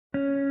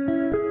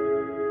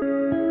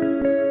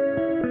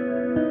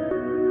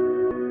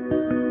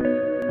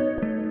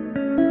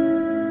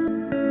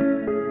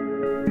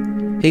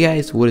Hey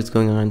guys, what is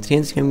going on? Today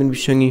I'm going to be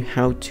showing you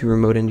how to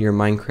remote into your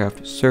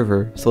Minecraft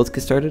server. So let's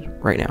get started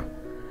right now.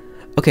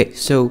 Okay,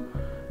 so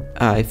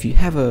if you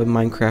have a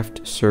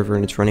Minecraft server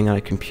and it's running on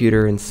a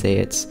computer, and say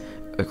it's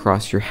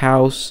across your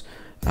house,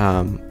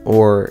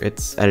 or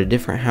it's at a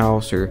different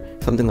house or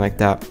something like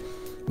that,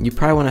 you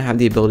probably want to have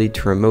the ability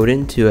to remote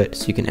into it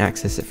so you can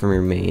access it from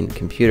your main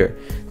computer.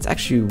 It's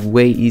actually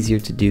way easier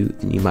to do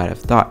than you might have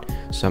thought,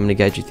 so I'm going to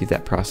guide you through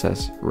that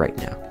process right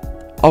now.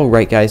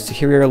 Alright guys, so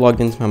here we are logged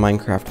into my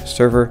Minecraft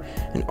server,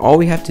 and all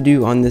we have to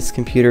do on this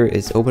computer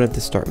is open up the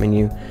start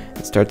menu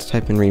and start to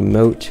type in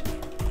remote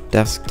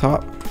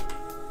desktop,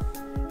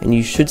 and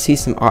you should see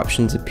some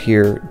options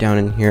appear down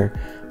in here,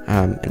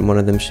 and one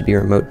of them should be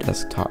remote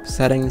desktop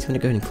settings. I'm going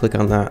to go ahead and click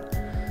on that,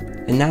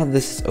 and now that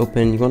this is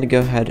open, you want to go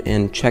ahead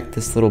and check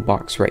this little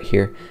box right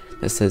here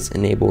that says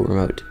enable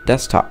remote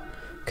desktop.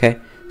 Okay,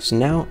 so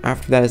now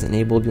after that is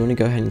enabled, you want to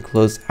go ahead and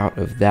close out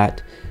of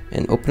that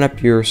and open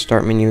up your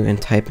start menu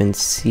and type in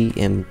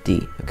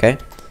CMD. Okay,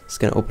 it's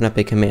going to open up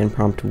a command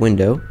prompt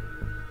window.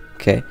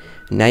 Okay,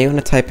 now you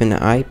want to type in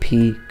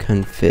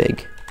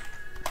ipconfig,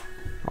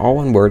 all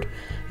one word,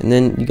 and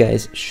then you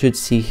guys should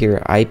see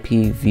here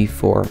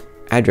IPv4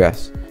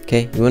 address.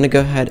 Okay, you want to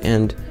go ahead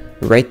and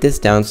write this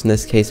down. So in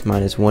this case,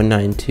 mine is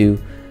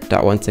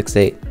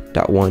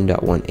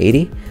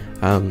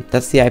 192.168.1.180.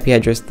 That's the IP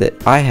address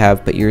that I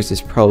have, but yours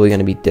is probably going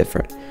to be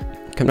different.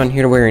 Come down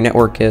here to where your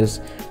network is,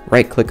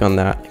 right click on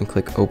that and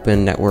click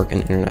open network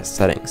and internet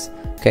settings.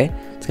 Okay,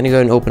 it's going to go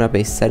ahead and open up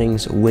a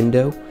settings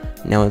window.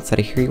 Now inside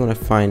of here you want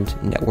to find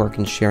network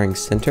and sharing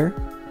center.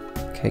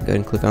 Okay, go ahead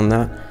and click on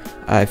that.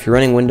 If you're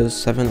running Windows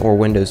 7 or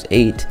Windows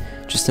 8,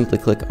 just simply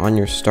click on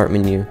your start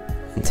menu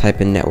and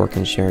type in network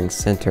and sharing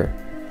center.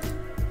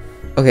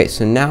 Okay,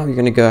 so now you're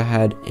going to go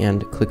ahead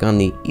and click on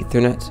the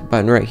Ethernet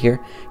button right here.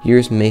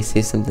 Yours may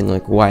say something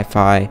like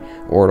Wi-Fi,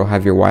 or it'll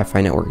have your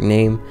Wi-Fi network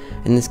name.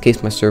 In this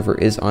case, my server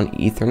is on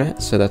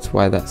Ethernet, so that's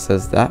why that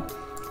says that.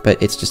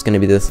 But it's just going to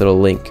be this little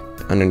link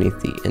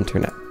underneath the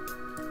internet.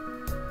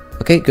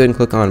 Okay, go ahead and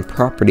click on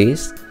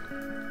Properties.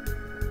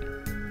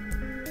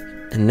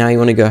 And now you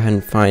want to go ahead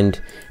and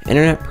find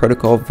Internet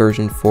Protocol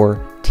version 4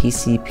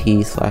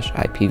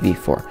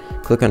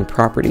 TCP/IPv4. Click on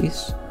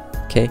Properties.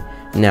 Okay,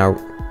 now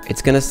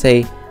it's going to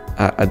say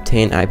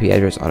obtain IP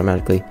address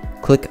automatically.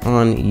 Click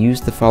on use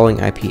the following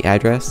IP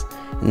address,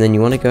 and then you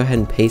want to go ahead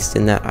and paste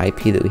in that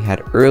IP that we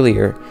had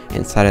earlier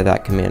inside of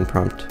that command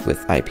prompt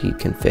with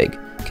ipconfig.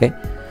 Okay,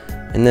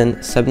 and then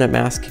subnet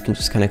mask, you can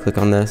just kind of click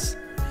on this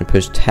and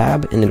push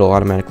tab and it'll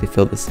automatically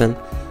fill this in.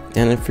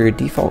 And then for your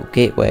default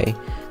gateway,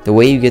 the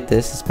way you get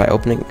this is by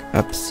opening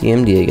up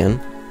CMD again,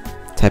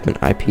 type in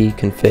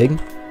ipconfig,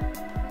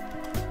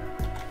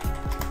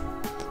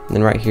 and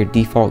then right here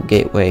default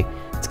gateway.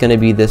 It's going to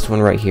be this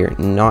one right here,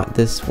 not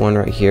this one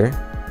right here.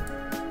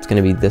 It's going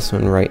to be this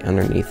one right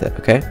underneath it.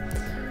 Okay,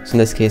 so in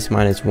this case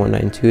mine is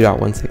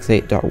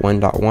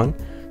 192.168.1.1,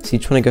 so you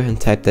just want to go ahead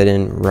and type that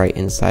in right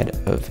inside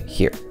of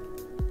here.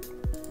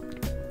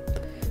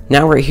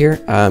 Now right here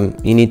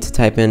you need to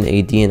type in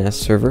a DNS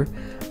server.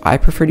 I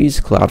prefer to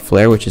use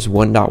Cloudflare, which is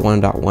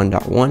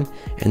 1.1.1.1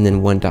 and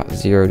then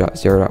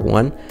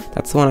 1.0.0.1.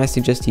 That's the one I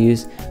suggest to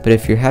use, but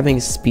if you're having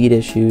speed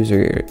issues or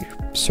your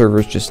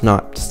server's just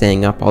not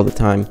staying up all the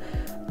time,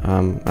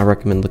 I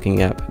recommend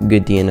looking up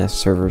good DNS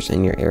servers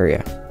in your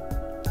area.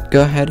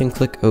 Go ahead and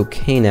click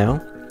OK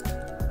now,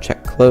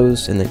 check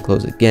close, and then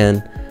close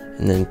again,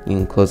 and then you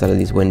can close out of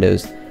these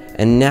windows.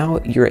 And now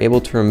you're able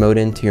to remote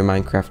into your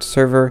Minecraft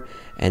server,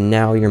 and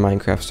now your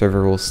Minecraft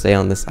server will stay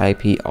on this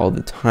IP all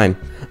the time.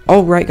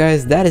 Alright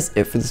guys, that is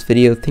it for this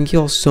video. Thank you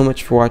all so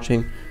much for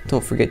watching.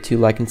 Don't forget to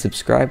like and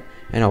subscribe,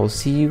 and I will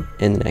see you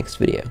in the next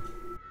video.